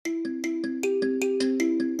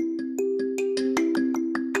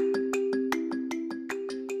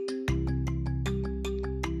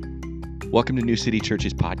Welcome to New City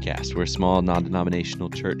Church's podcast. We're a small,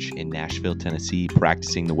 non-denominational church in Nashville, Tennessee,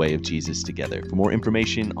 practicing the way of Jesus together. For more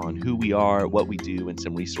information on who we are, what we do, and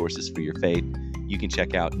some resources for your faith, you can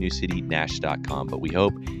check out newcitynash.com. But we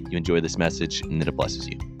hope you enjoy this message and that it blesses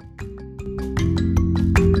you.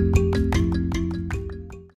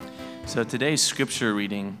 So today's scripture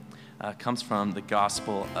reading comes from the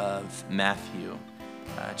Gospel of Matthew,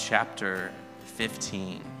 chapter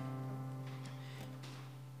 15.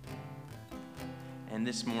 And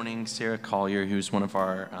this morning, Sarah Collier, who's one of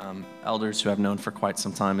our elders who I've known for quite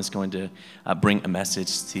some time, is going to bring a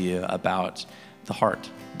message to you about the heart.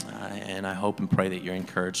 And I hope and pray that you're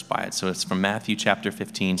encouraged by it. So it's from Matthew chapter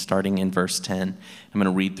 15, starting in verse 10. I'm going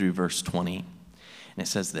to read through verse 20. And it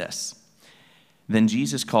says this: Then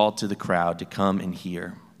Jesus called to the crowd to come and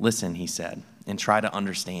hear. Listen, he said, and try to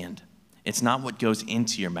understand. It's not what goes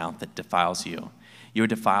into your mouth that defiles you. You are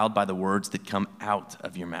defiled by the words that come out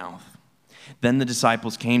of your mouth. Then the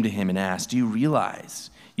disciples came to him and asked, Do you realize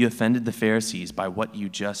you offended the Pharisees by what you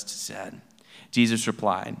just said? Jesus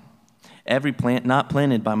replied, Every plant not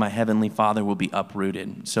planted by my heavenly Father will be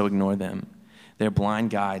uprooted, so ignore them. They're blind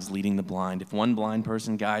guides leading the blind. If one blind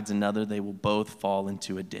person guides another, they will both fall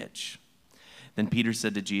into a ditch. Then Peter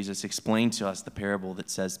said to Jesus, Explain to us the parable that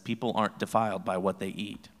says people aren't defiled by what they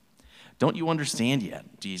eat. Don't you understand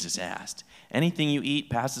yet? Jesus asked. Anything you eat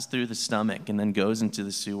passes through the stomach and then goes into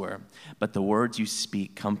the sewer. But the words you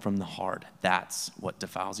speak come from the heart. That's what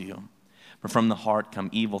defiles you. For from the heart come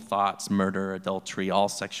evil thoughts, murder, adultery, all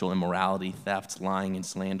sexual immorality, theft, lying, and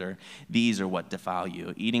slander. These are what defile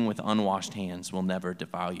you. Eating with unwashed hands will never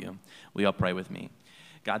defile you. Will you all pray with me?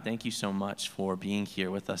 God, thank you so much for being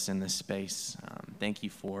here with us in this space. Thank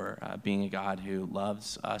you for being a God who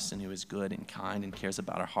loves us and who is good and kind and cares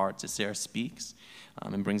about our hearts. As Sarah speaks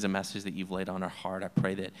and brings a message that you've laid on our heart, I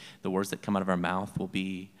pray that the words that come out of our mouth will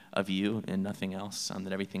be of you and nothing else,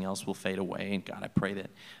 that everything else will fade away. And God, I pray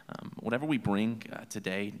that whatever we bring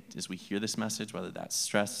today as we hear this message, whether that's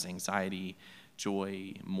stress, anxiety,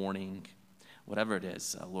 joy, mourning, whatever it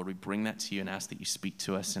is, Lord, we bring that to you and ask that you speak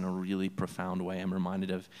to us in a really profound way. I'm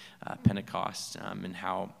reminded of Pentecost and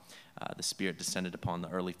how the Spirit descended upon the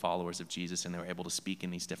early followers of Jesus, and they were able to speak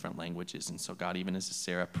in these different languages. And so, God, even as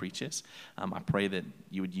Sarah preaches, I pray that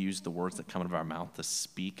you would use the words that come out of our mouth to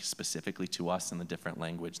speak specifically to us in the different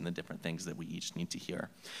language and the different things that we each need to hear.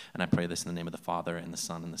 And I pray this in the name of the Father, and the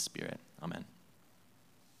Son, and the Spirit. Amen.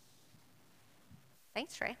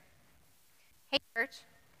 Thanks, Trey. Hey, church.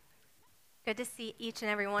 Good to see each and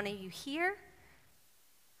every one of you here.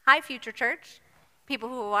 Hi, Future Church, people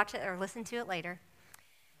who will watch it or listen to it later.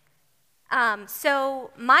 So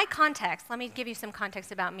my context, let me give you some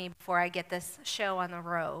context about me before I get this show on the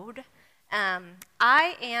road.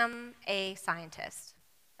 I am a scientist.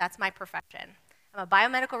 That's my profession. I'm a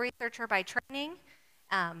biomedical researcher by training,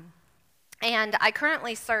 and I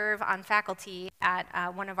currently serve on faculty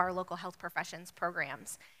at one of our local health professions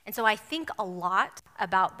programs. And so I think a lot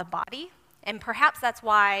about the body. And perhaps that's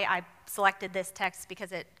why I selected this text,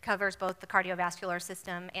 because it covers both the cardiovascular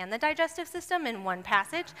system and the digestive system in one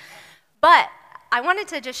passage. But I wanted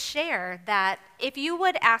to just share that if you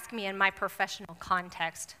would ask me in my professional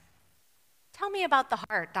context, tell me about the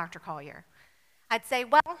heart, Dr. Collier, I'd say,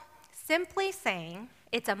 well, simply saying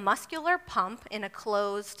it's a muscular pump in a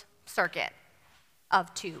closed circuit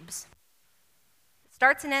of tubes. It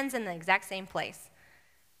starts and ends in the exact same place.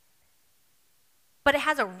 But it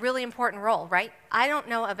has a really important role, right? I don't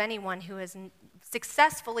know of anyone who has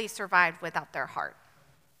successfully survived without their heart,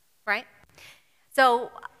 right?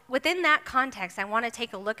 So within that context, I want to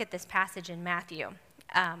take a look at this passage in Matthew.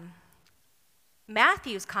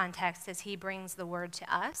 Matthew's context, as he brings the word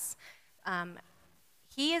to us,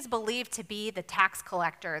 he is believed to be the tax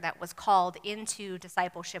collector that was called into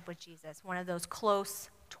discipleship with Jesus, one of those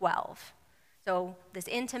close 12. So this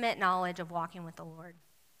intimate knowledge of walking with the Lord.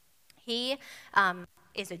 He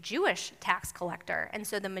is a Jewish tax collector, and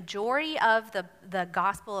so the majority of the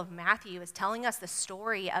Gospel of Matthew is telling us the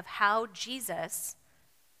story of how Jesus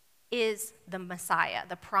is the Messiah,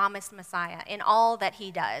 the promised Messiah, in all that he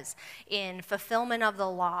does, in fulfillment of the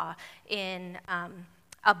law, in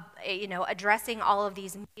addressing all of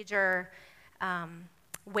these major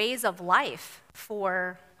ways of life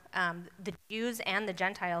for the Jews and the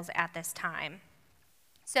Gentiles at this time.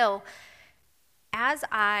 So, as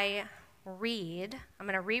I read, I'm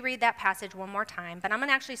going to reread that passage one more time, but I'm going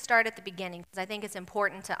to actually start at the beginning because I think it's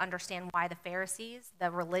important to understand why the Pharisees,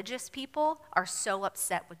 the religious people, are so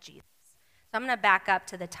upset with Jesus. So I'm going to back up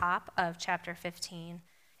to the top of chapter 15,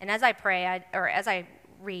 and as I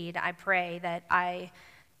read, I pray that I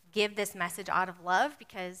give this message out of love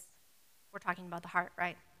because we're talking about the heart,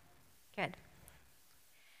 right? Good.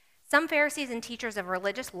 Some Pharisees and teachers of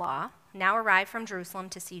religious law now arrived from Jerusalem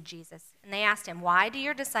to see Jesus, and they asked him, "Why do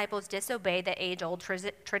your disciples disobey the age-old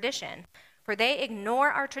tradition? For they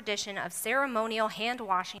ignore our tradition of ceremonial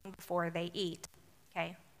hand-washing before they eat."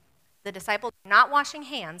 Okay? The disciples are not washing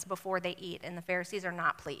hands before they eat, and the Pharisees are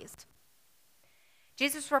not pleased.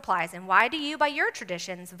 Jesus replies, "And why do you, by your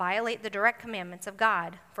traditions, violate the direct commandments of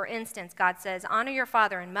God? For instance, God says, 'Honor your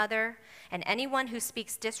father and mother,' and anyone who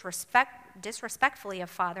speaks disrespectfully of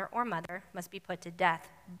father or mother must be put to death.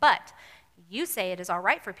 But you say it is all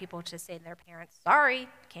right for people to say to their parents, 'Sorry,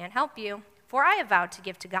 can't help you, for I have vowed to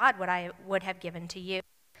give to God what I would have given to you.'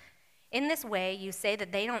 In this way, you say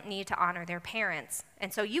that they don't need to honor their parents,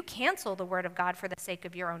 and so you cancel the word of God for the sake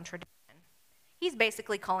of your own tradition." He's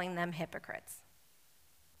basically calling them hypocrites.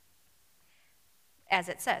 As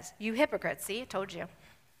it says, "You hypocrites," see, I told you.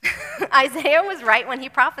 Isaiah was right when he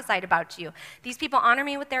prophesied about you. "These people honor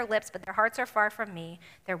me with their lips, but their hearts are far from me.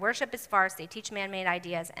 Their worship is farce. They teach man-made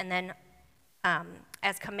ideas," and then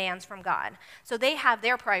as commands from God. So they have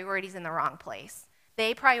their priorities in the wrong place.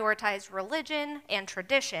 They prioritize religion and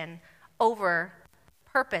tradition over the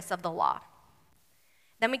purpose of the law.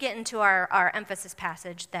 Then we get into our emphasis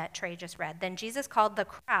passage that Trey just read. "Then Jesus called the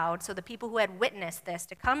crowd," so the people who had witnessed this,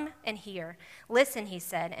 "to come and hear. 'Listen,' he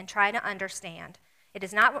said, 'and try to understand. It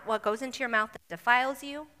is not what goes into your mouth that defiles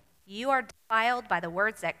you. You are defiled by the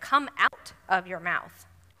words that come out of your mouth."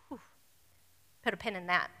 Whew. Put a pin in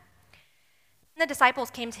that. And the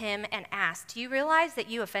disciples came to him and asked, "Do you realize that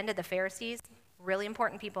you offended the Pharisees," really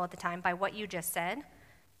important people at the time, "by what you just said?"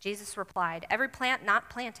 Jesus replied, "Every plant not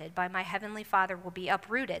planted by my heavenly Father will be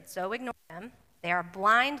uprooted, so ignore them. They are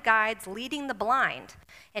blind guides leading the blind.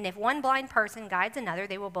 And if one blind person guides another,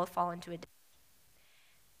 they will both fall into a ditch."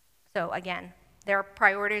 So again, their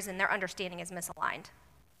priorities and their understanding is misaligned.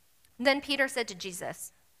 Then Peter said to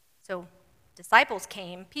Jesus, so disciples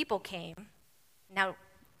came, people came. Now,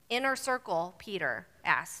 inner circle, Peter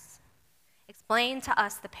asks, "Explain to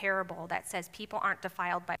us the parable that says people aren't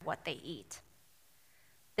defiled by what they eat."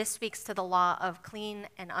 This speaks to the law of clean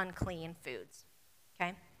and unclean foods,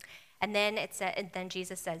 okay? And then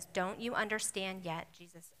Jesus says, "Don't you understand yet?"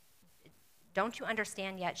 Jesus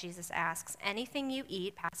asks, "Anything you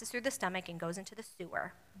eat passes through the stomach and goes into the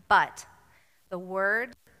sewer, but the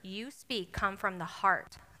word you speak come from the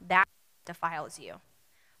heart. That defiles you.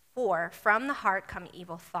 For from the heart come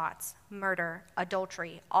evil thoughts, murder,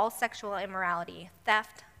 adultery, all sexual immorality,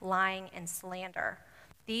 theft, lying, and slander.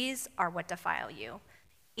 These are what defile you.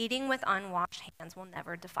 Eating with unwashed hands will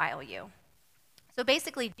never defile you." So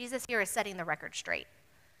basically, Jesus here is setting the record straight.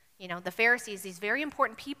 You know, the Pharisees, these very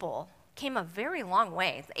important people, came a very long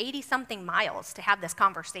way, 80-something miles, to have this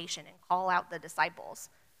conversation and call out the disciples.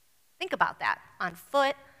 Think about that. On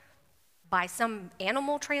foot, by some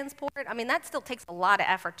animal transport. I mean, that still takes a lot of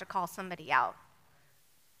effort to call somebody out,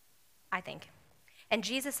 I think. And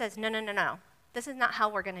Jesus says, no. This is not how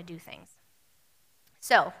we're going to do things.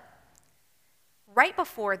 So, right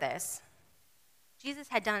before this, Jesus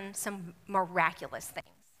had done some miraculous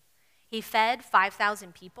things. He fed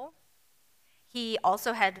 5,000 people. He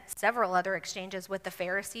also had several other exchanges with the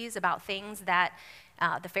Pharisees about things that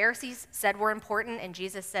the Pharisees said were important, and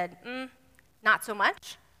Jesus said, not so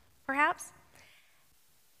much, perhaps.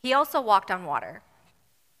 He also walked on water,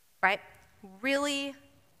 right? Really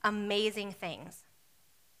amazing things.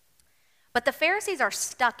 But the Pharisees are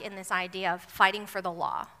stuck in this idea of fighting for the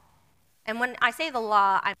law. And when I say the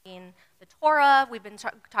law, I mean the Torah. We've been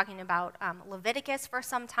talking about Leviticus for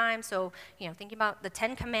some time. So, thinking about the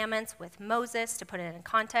 10 Commandments with Moses to put it in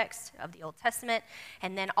context of the Old Testament,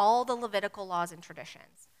 and then all the Levitical laws and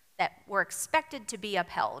traditions that were expected to be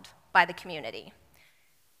upheld by the community.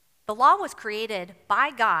 The law was created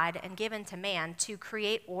by God and given to man to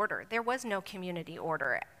create order. There was no community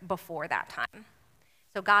order before that time.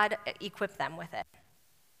 So God equipped them with it.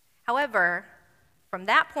 However, from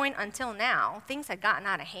that point until now, things had gotten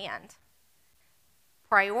out of hand.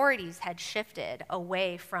 Priorities had shifted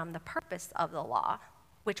away from the purpose of the law,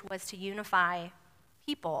 which was to unify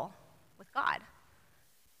people with God.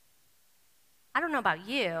 I don't know about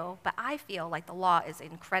you, but I feel like the law is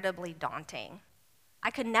incredibly daunting.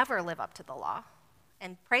 I could never live up to the law.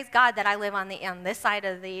 And praise God that I live on this side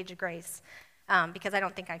of the age of grace, because I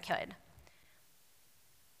don't think I could.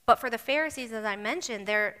 But for the Pharisees, as I mentioned,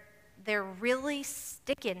 they're really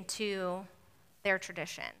sticking to their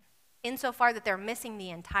tradition, insofar that they're missing the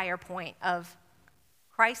entire point of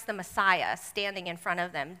Christ the Messiah standing in front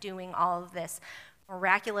of them, doing all of this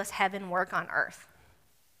miraculous heaven work on earth.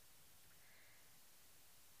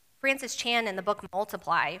 Francis Chan in the book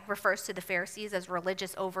Multiply refers to the Pharisees as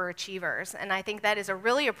religious overachievers, and I think that is a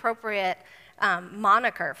really appropriate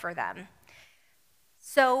moniker for them.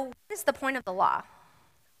 So what is the point of the law?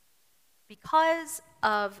 Because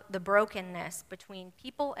of the brokenness between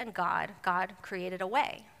people and God, God created a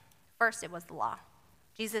way. First, it was the law.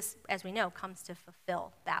 Jesus, as we know, comes to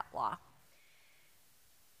fulfill that law.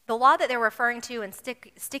 The law that they're referring to and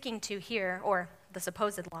sticking to here, or the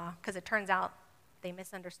supposed law, because it turns out they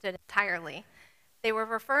misunderstood entirely, they were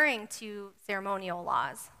referring to ceremonial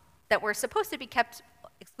laws that were supposed to be kept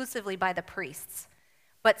exclusively by the priests.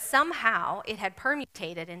 But somehow it had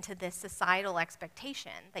permutated into this societal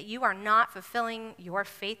expectation that you are not fulfilling your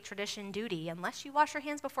faith tradition duty unless you wash your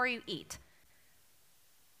hands before you eat.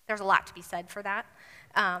 There's a lot to be said for that,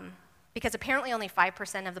 because apparently only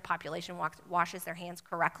 5% of the population washes their hands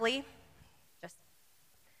correctly. Just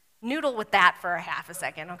noodle with that for a half a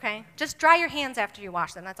second, okay? Just dry your hands after you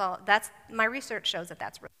wash them. That's all. My research shows that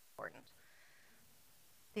that's really important.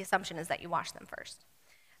 The assumption is that you wash them first.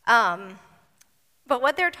 But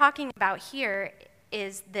what they're talking about here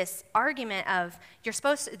is this argument of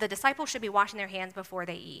the disciples should be washing their hands before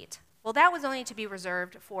they eat. Well, that was only to be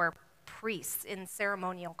reserved for priests in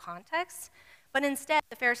ceremonial contexts. But instead,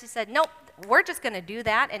 the Pharisees said, nope, we're just going to do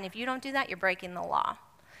that, and if you don't do that, you're breaking the law.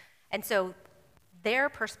 And so their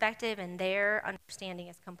perspective and their understanding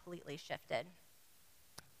is completely shifted.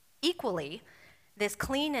 Equally, this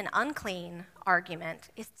clean and unclean argument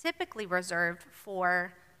is typically reserved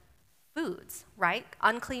for foods, right?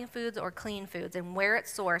 Unclean foods or clean foods, and where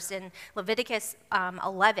it's sourced. In Leviticus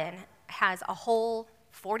 11 has a whole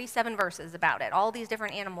 47 verses about it, all these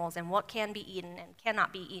different animals and what can be eaten and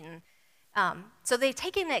cannot be eaten. So they've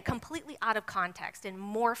taken it completely out of context and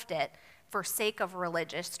morphed it for sake of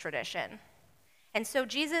religious tradition. And so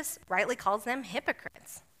Jesus rightly calls them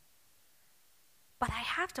hypocrites. But I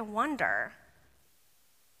have to wonder,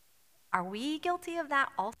 are we guilty of that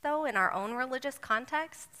also in our own religious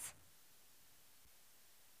contexts?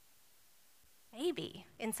 Maybe,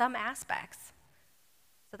 in some aspects.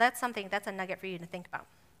 So that's a nugget for you to think about.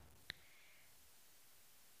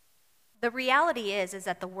 The reality is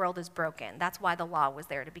that the world is broken. That's why the law was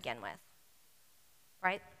there to begin with,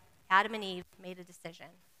 right? Adam and Eve made a decision.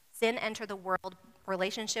 Sin entered the world.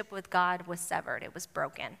 Relationship with God was severed. It was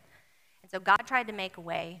broken. And so God tried to make a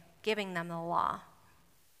way, giving them the law.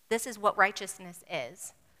 This is what righteousness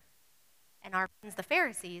is. And our friends, the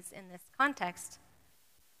Pharisees, in this context,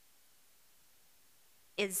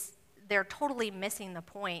 they're totally missing the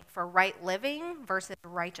point for right living versus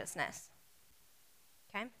righteousness.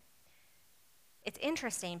 Okay? It's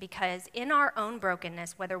interesting because in our own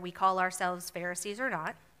brokenness, whether we call ourselves Pharisees or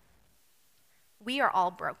not, we are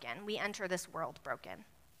all broken. We enter this world broken.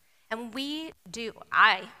 And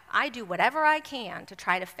I do whatever I can to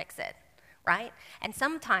try to fix it, right? And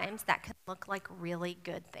sometimes that can look like really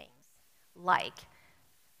good things, like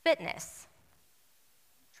fitness,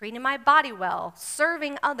 treating my body well,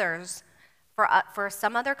 serving others. For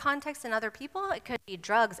some other context and other people, it could be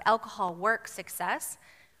drugs, alcohol, work, success.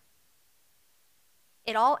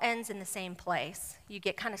 It all ends in the same place. You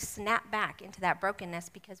get kind of snapped back into that brokenness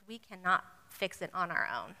because we cannot fix it on our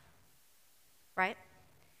own, right?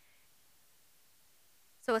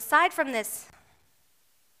 So aside from this,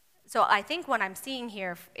 I think what I'm seeing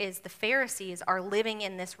here is the Pharisees are living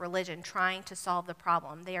in this religion trying to solve the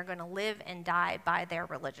problem. They are going to live and die by their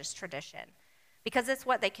religious tradition because it's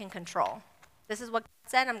what they can control. This is what God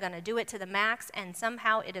said, I'm going to do it to the max, and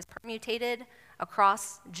somehow it is permutated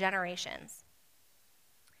across generations.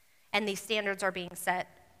 And these standards are being set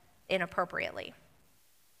inappropriately.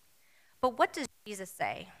 But what does Jesus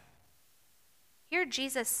say? Here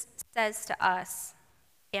Jesus says to us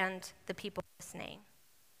and the people listening,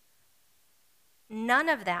 none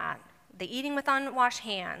of that, the eating with unwashed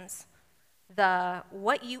hands, the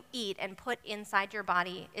what you eat and put inside your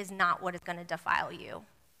body is not what is going to defile you.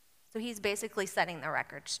 So he's basically setting the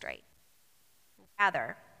record straight.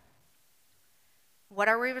 Rather, what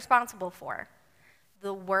are we responsible for?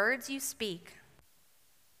 The words you speak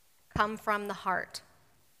come from the heart,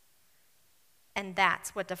 and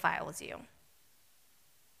that's what defiles you.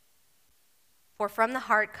 For from the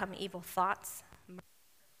heart come evil thoughts,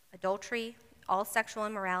 adultery, all sexual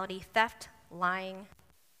immorality, theft, lying,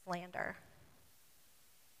 slander.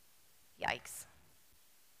 Yikes,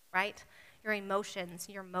 right? Your emotions,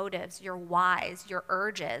 your motives, your whys, your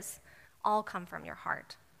urges all come from your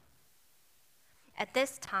heart. At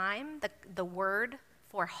this time, the word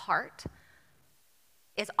for heart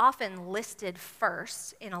is often listed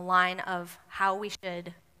first in a line of how we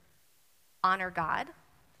should honor God.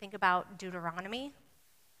 Think about Deuteronomy.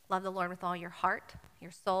 Love the Lord with all your heart,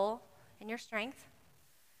 your soul, and your strength.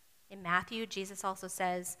 In Matthew, Jesus also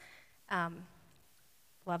says,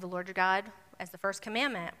 love the Lord your God as the first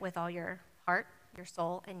commandment with all your heart, your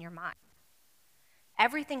soul, and your mind.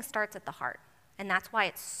 Everything starts at the heart, and that's why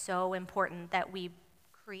it's so important that we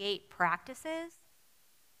create practices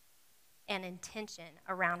and intention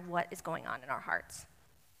around what is going on in our hearts.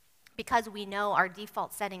 Because we know our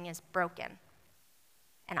default setting is broken,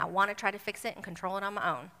 and I want to try to fix it and control it on my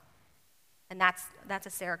own. And that's a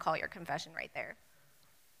Sarah Collier confession right there.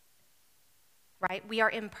 Right? We are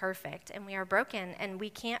imperfect, and we are broken, and we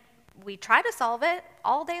try to solve it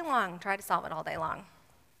all day long,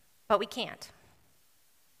 but we can't.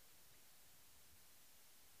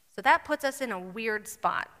 So that puts us in a weird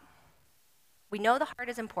spot. We know the heart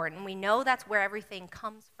is important. We know that's where everything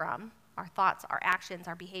comes from, our thoughts, our actions,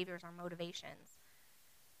 our behaviors, our motivations.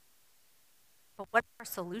 But what's our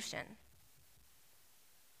solution?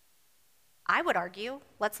 I would argue,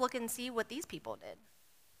 let's look and see what these people did.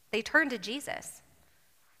 They turned to Jesus.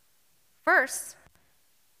 First,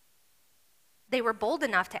 they were bold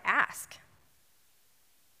enough to ask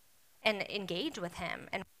and engage with him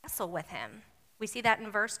and wrestle with him. We see that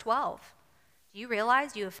in verse 12. Do you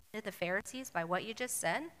realize you offended the Pharisees by what you just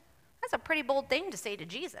said? That's a pretty bold thing to say to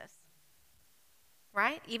Jesus,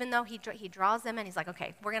 right? Even though he draws them in, he's like,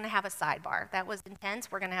 okay, we're going to have a sidebar. That was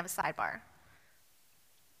intense. We're going to have a sidebar.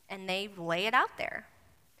 And they lay it out there.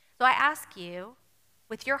 So I ask you,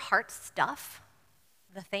 with your heart stuff,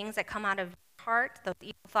 the things that come out of your heart, those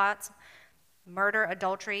evil thoughts, murder,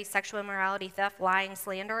 adultery, sexual immorality, theft, lying,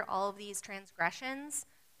 slander, all of these transgressions,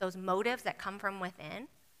 those motives that come from within,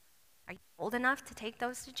 are you bold enough to take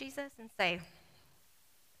those to Jesus and say,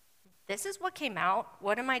 this is what came out.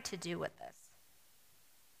 What am I to do with this?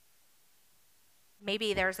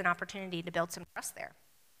 Maybe there's an opportunity to build some trust there.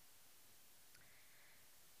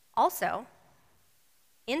 Also,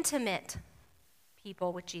 intimate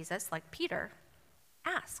people with Jesus, like Peter,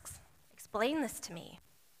 asks, explain this to me.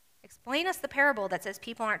 Explain us the parable that says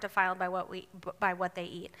people aren't defiled by what they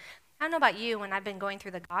eat. I don't know about you, when I've been going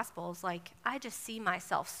through the Gospels, like, I just see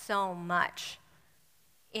myself so much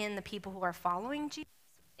in the people who are following Jesus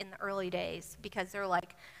in the early days, because they're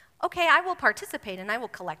like, okay, I will participate and I will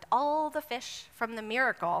collect all the fish from the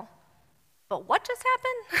miracle, but what just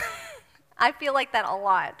happened? I feel like that a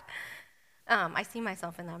lot. I see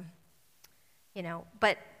myself in them,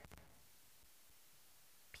 but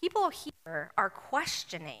people here are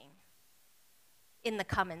questioning in the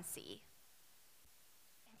come and see.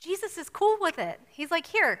 Jesus is cool with it. He's like,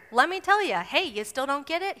 here, let me tell you. Hey, you still don't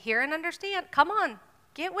get it? Hear and understand. Come on,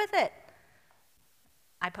 get with it.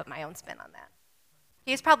 I put my own spin on that.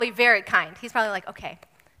 He's probably very kind. He's probably like, okay,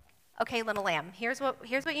 little lamb, here's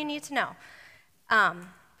what you need to know.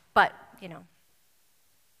 But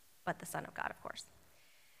the Son of God, of course.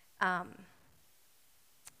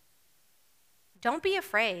 Don't be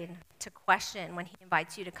afraid to question when he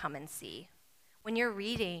invites you to come and see. When you're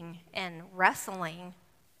reading and wrestling,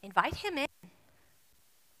 invite him in.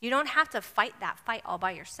 You don't have to fight that fight all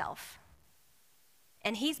by yourself.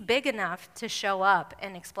 And he's big enough to show up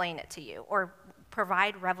and explain it to you or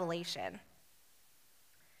provide revelation.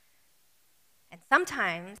 And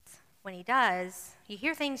sometimes when he does, you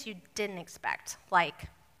hear things you didn't expect, like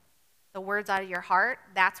the words out of your heart.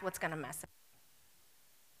 That's what's going to mess it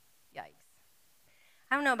up. Yikes.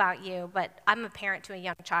 I don't know about you, but I'm a parent to a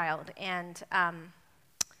young child, and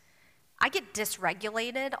I get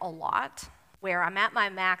dysregulated a lot, where I'm at my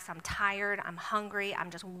max, I'm tired, I'm hungry,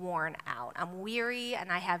 I'm just worn out. I'm weary,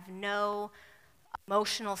 and I have no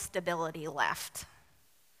emotional stability left.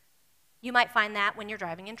 You might find that when you're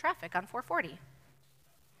driving in traffic on 440.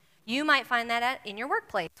 You might find that in your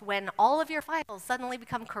workplace when all of your files suddenly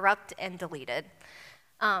become corrupt and deleted.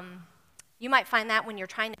 You might find that when you're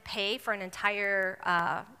trying to pay for an entire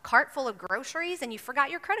cart full of groceries and you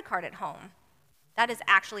forgot your credit card at home. That has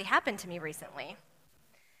actually happened to me recently.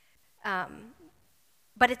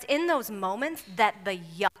 But it's in those moments that the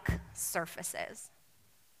yuck surfaces.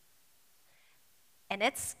 And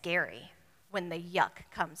it's scary when the yuck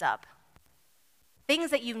comes up.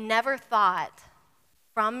 Things that you never thought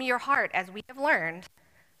from your heart, as we have learned,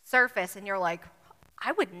 surface, and you're like,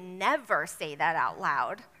 I would never say that out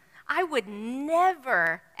loud. I would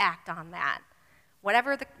never act on that,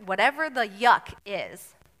 whatever the yuck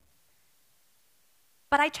is.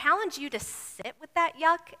 But I challenge you to sit with that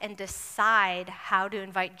yuck and decide how to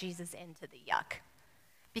invite Jesus into the yuck,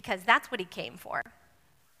 because that's what he came for.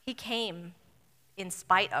 He came in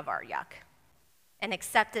spite of our yuck and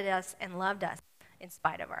accepted us and loved us in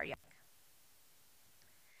spite of our yuck.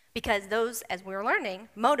 Because those, as we're learning,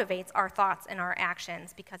 motivates our thoughts and our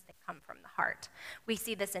actions because they come from the heart. We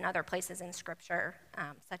see this in other places in Scripture,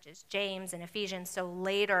 such as James and Ephesians. So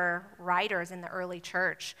later writers in the early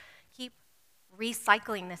church keep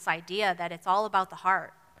recycling this idea that it's all about the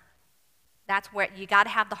heart. That's where you got to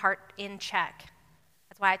have the heart in check.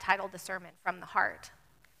 That's why I titled the sermon, From the Heart.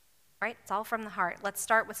 Right? It's all from the heart. Let's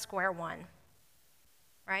start with square one.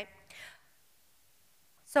 Right?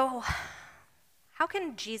 So, how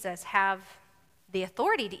can Jesus have the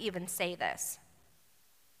authority to even say this?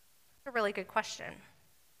 It's a really good question.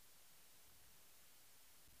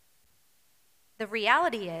 The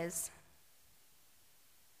reality is,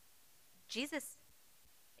 Jesus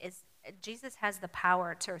has the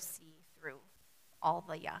power to see through all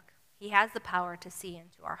the yuck. He has the power to see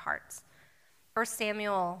into our hearts. 1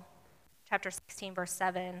 Samuel chapter 16, verse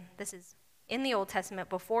 7, this is in the Old Testament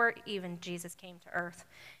before even Jesus came to earth.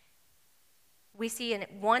 We see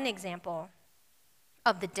one example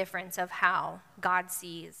of the difference of how God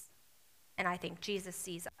sees, and I think Jesus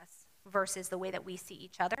sees us, versus the way that we see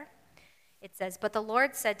each other. It says, "But the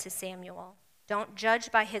Lord said to Samuel, 'Don't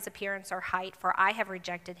judge by his appearance or height, for I have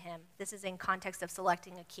rejected him.'" This is in context of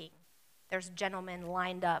selecting a king. There's gentlemen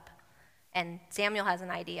lined up, and Samuel has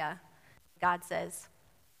an idea. God says,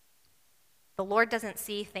 "The Lord doesn't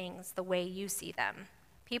see things the way you see them.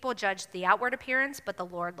 People judge the outward appearance, but the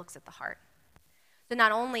Lord looks at the heart." So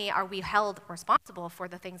not only are we held responsible for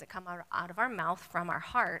the things that come out of our mouth from our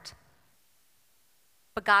heart,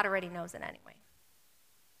 but God already knows it anyway.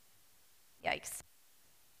 Yikes.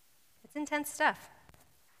 It's intense stuff.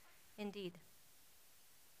 Indeed.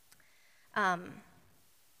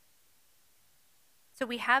 So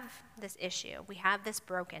we have this issue. We have this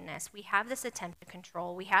brokenness. We have this attempt to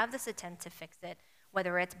control. We have this attempt to fix it,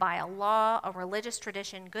 whether it's by a law, a religious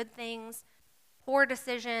tradition, good things, poor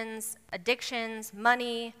decisions, addictions,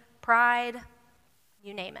 money, pride,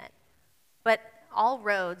 you name it. But all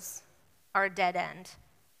roads are a dead end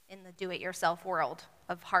in the do-it-yourself world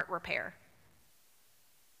of heart repair.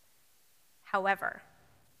 However,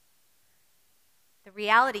 the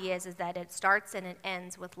reality is that it starts and it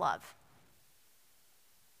ends with love.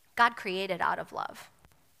 God created out of love.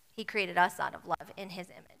 He created us out of love in his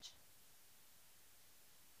image.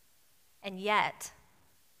 And yet,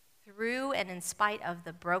 through and in spite of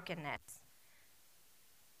the brokenness,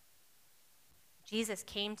 Jesus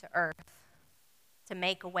came to earth to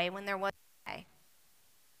make a way when there was no way.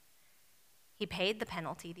 He paid the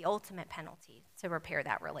penalty, the ultimate penalty, to repair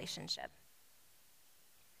that relationship.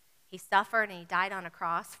 He suffered and he died on a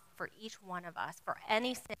cross for each one of us, for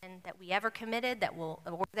any sin that we ever committed, or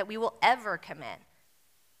that we will ever commit,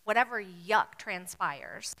 whatever yuck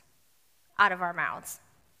transpires out of our mouths.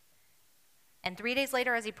 And 3 days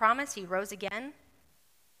later, as he promised, he rose again,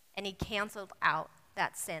 and he canceled out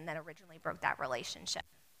that sin that originally broke that relationship.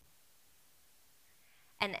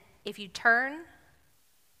 And if you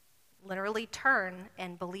literally turn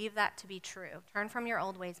and believe that to be true, turn from your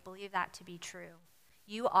old ways, believe that to be true,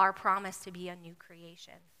 you are promised to be a new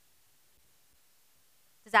creation.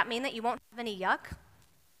 Does that mean that you won't have any yuck?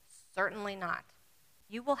 Certainly not.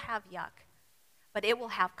 You will have yuck, but it will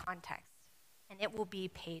have context, and it will be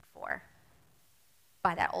paid for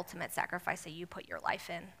by that ultimate sacrifice that you put your life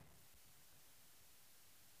in.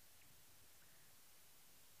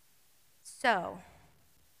 So,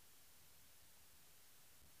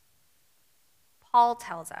 Paul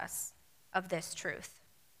tells us of this truth.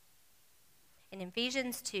 In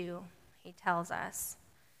Ephesians 2, he tells us,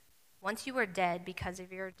 "Once you were dead because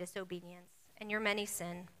of your disobedience and your many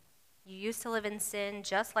sin, you used to live in sin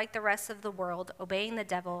just like the rest of the world, obeying the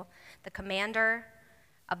devil, the commander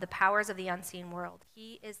of the powers of the unseen world.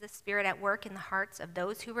 He is the spirit at work in the hearts of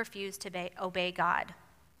those who refuse to obey God."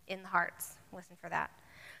 In the hearts. Listen for that.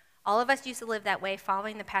 "All of us used to live that way,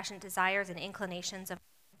 following the passionate desires and inclinations of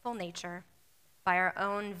our sinful nature. By our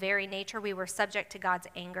own very nature, we were subject to God's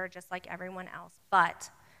anger just like everyone else. But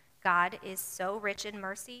God is so rich in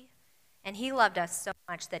mercy, and he loved us so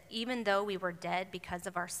much that even though we were dead because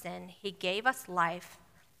of our sin, he gave us life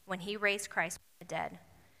when he raised Christ from the dead.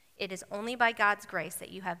 It is only by God's grace that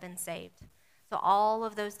you have been saved." So all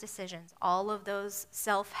of those decisions, all of those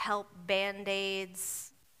self-help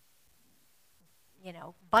Band-Aids,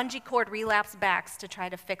 bungee cord relapse backs to try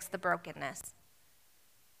to fix the brokenness.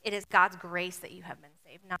 It is God's grace that you have been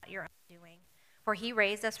saved, not your own doing. For he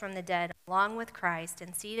raised us from the dead along with Christ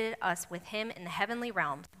and seated us with him in the heavenly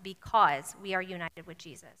realms because we are united with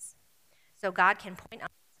Jesus. So God can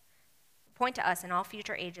point to us in all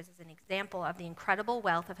future ages as an example of the incredible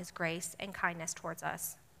wealth of his grace and kindness towards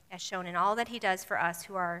us, as shown in all that he does for us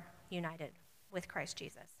who are united with Christ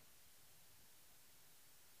Jesus.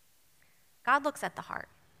 God looks at the heart.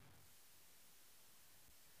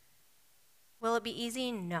 Will it be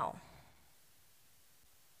easy? No.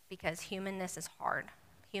 Because humanness is hard.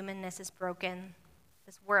 Humanness is broken.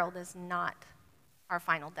 This world is not our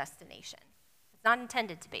final destination. It's not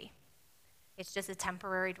intended to be. It's just a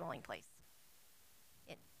temporary dwelling place.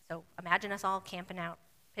 So imagine us all camping out,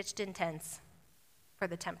 pitched in tents for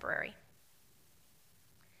the temporary.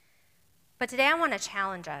 But today I want to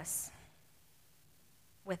challenge us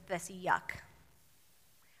with this yuck.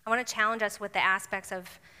 I want to challenge us with the aspects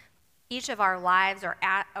of each of our lives or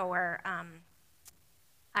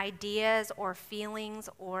ideas or feelings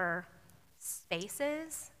or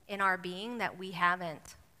spaces in our being that we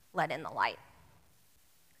haven't let in the light.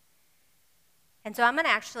 And so I'm going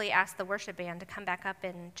to actually ask the worship band to come back up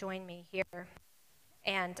and join me here.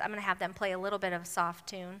 And I'm going to have them play a little bit of a soft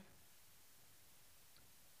tune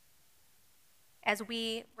as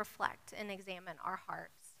we reflect and examine our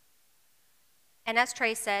hearts. And as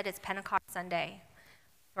Trey said, it's Pentecost Sunday,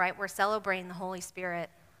 right? We're celebrating the Holy Spirit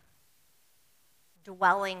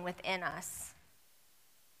dwelling within us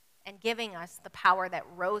and giving us the power that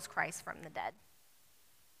rose Christ from the dead.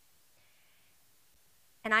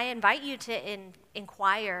 And I invite you to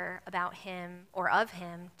inquire about him or of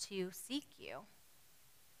him, to seek you,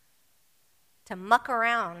 to muck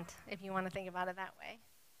around, if you want to think about it that way.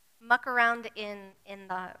 Muck around in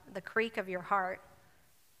the creek of your heart,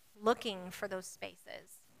 looking for those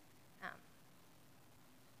spaces.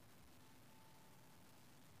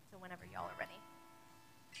 So whenever y'all are ready.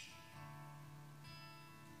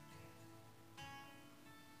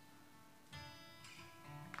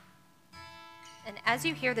 And as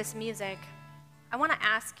you hear this music, I want to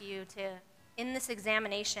ask you to, in this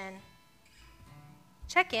examination,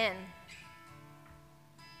 check in.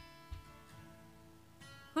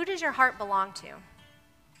 Who does your heart belong to?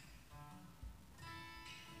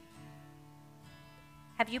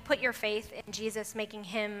 Have you put your faith in Jesus, making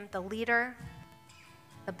him the leader,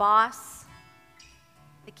 the boss,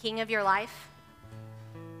 the king of your life,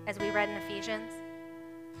 as we read in Ephesians?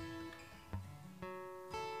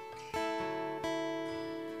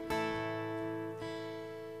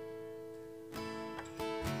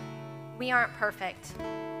 We aren't perfect,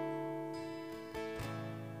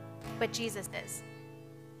 but Jesus is.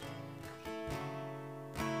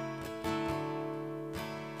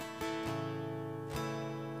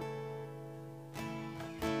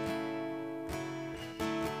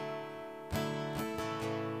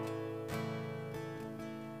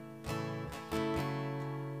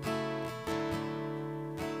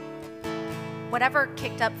 Whatever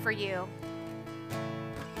kicked up for you,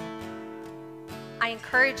 I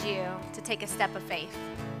encourage you to take a step of faith,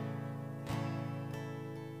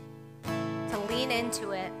 to lean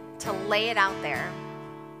into it, to lay it out there.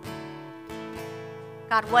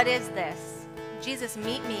 God, what is this? Jesus,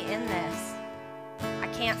 meet me in this. I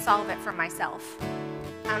can't solve it for myself.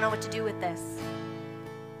 I don't know what to do with this.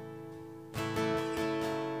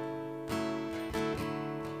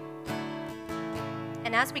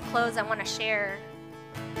 And as we close, I want to share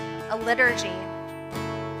a liturgy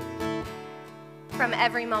from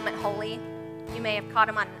Every Moment Holy. You may have caught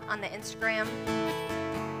him on the Instagram.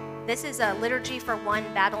 This is a liturgy for one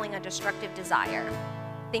battling a destructive desire,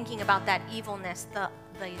 thinking about that evilness, the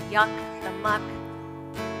yuck, the muck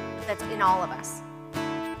that's in all of us.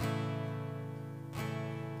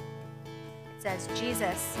 It says,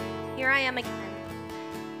 Jesus, here I am again,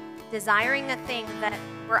 desiring a thing that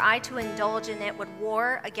were I to indulge in it would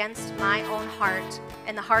war against my own heart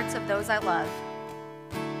and the hearts of those I love.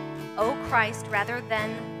 O Christ, rather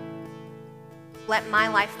than let my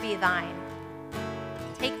life be thine.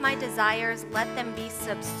 Take my desires, let them be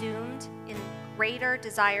subsumed in greater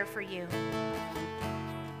desire for you,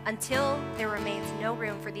 until there remains no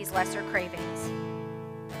room for these lesser cravings.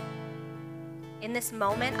 In this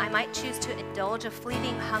moment, I might choose to indulge a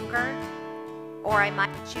fleeting hunger, or I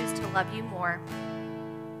might choose to love you more.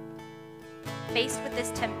 Faced with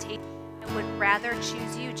this temptation, I would rather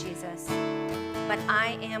choose you, Jesus, but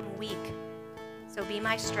I am weak, so be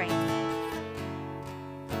my strength.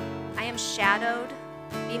 I am shadowed,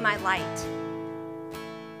 be my light.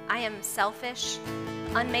 I am selfish,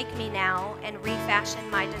 unmake me now and refashion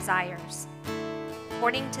my desires,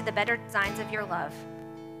 according to the better designs of your love.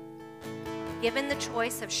 Given the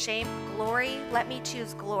choice of shame or glory, let me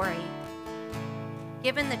choose glory.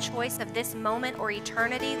 Given the choice of this moment or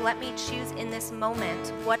eternity, let me choose in this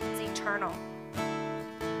moment what is eternal.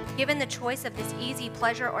 Given the choice of this easy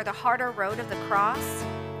pleasure or the harder road of the cross,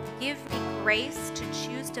 give me grace to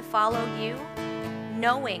choose to follow you,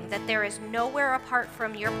 knowing that there is nowhere apart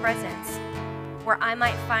from your presence where I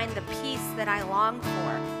might find the peace that I long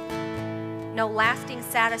for. no lasting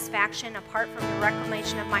satisfaction apart from the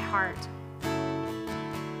reclamation of my heart.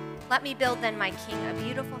 Let me build then, my King, a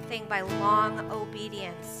beautiful thing by long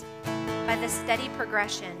obedience, by the steady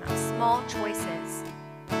progression of small choices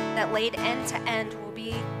that laid end to end will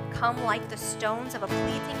become like the stones of a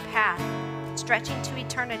pleasing path, stretching to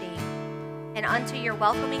eternity, and unto your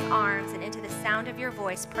welcoming arms and into the sound of your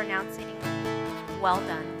voice pronouncing, well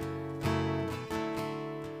done.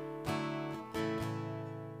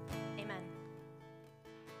 Amen.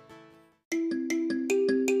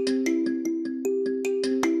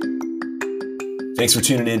 Thanks for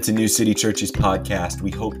tuning in to New City Church's podcast.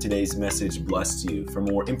 We hope today's message blessed you. For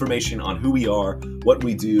more information on who we are, what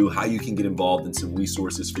we do, how you can get involved, and some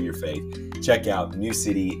resources for your faith, check out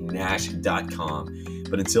newcitynash.com.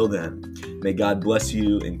 But until then, may God bless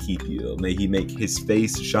you and keep you. May he make his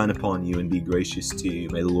face shine upon you and be gracious to you.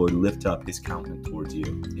 May the Lord lift up his countenance towards you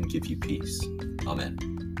and give you peace. Amen.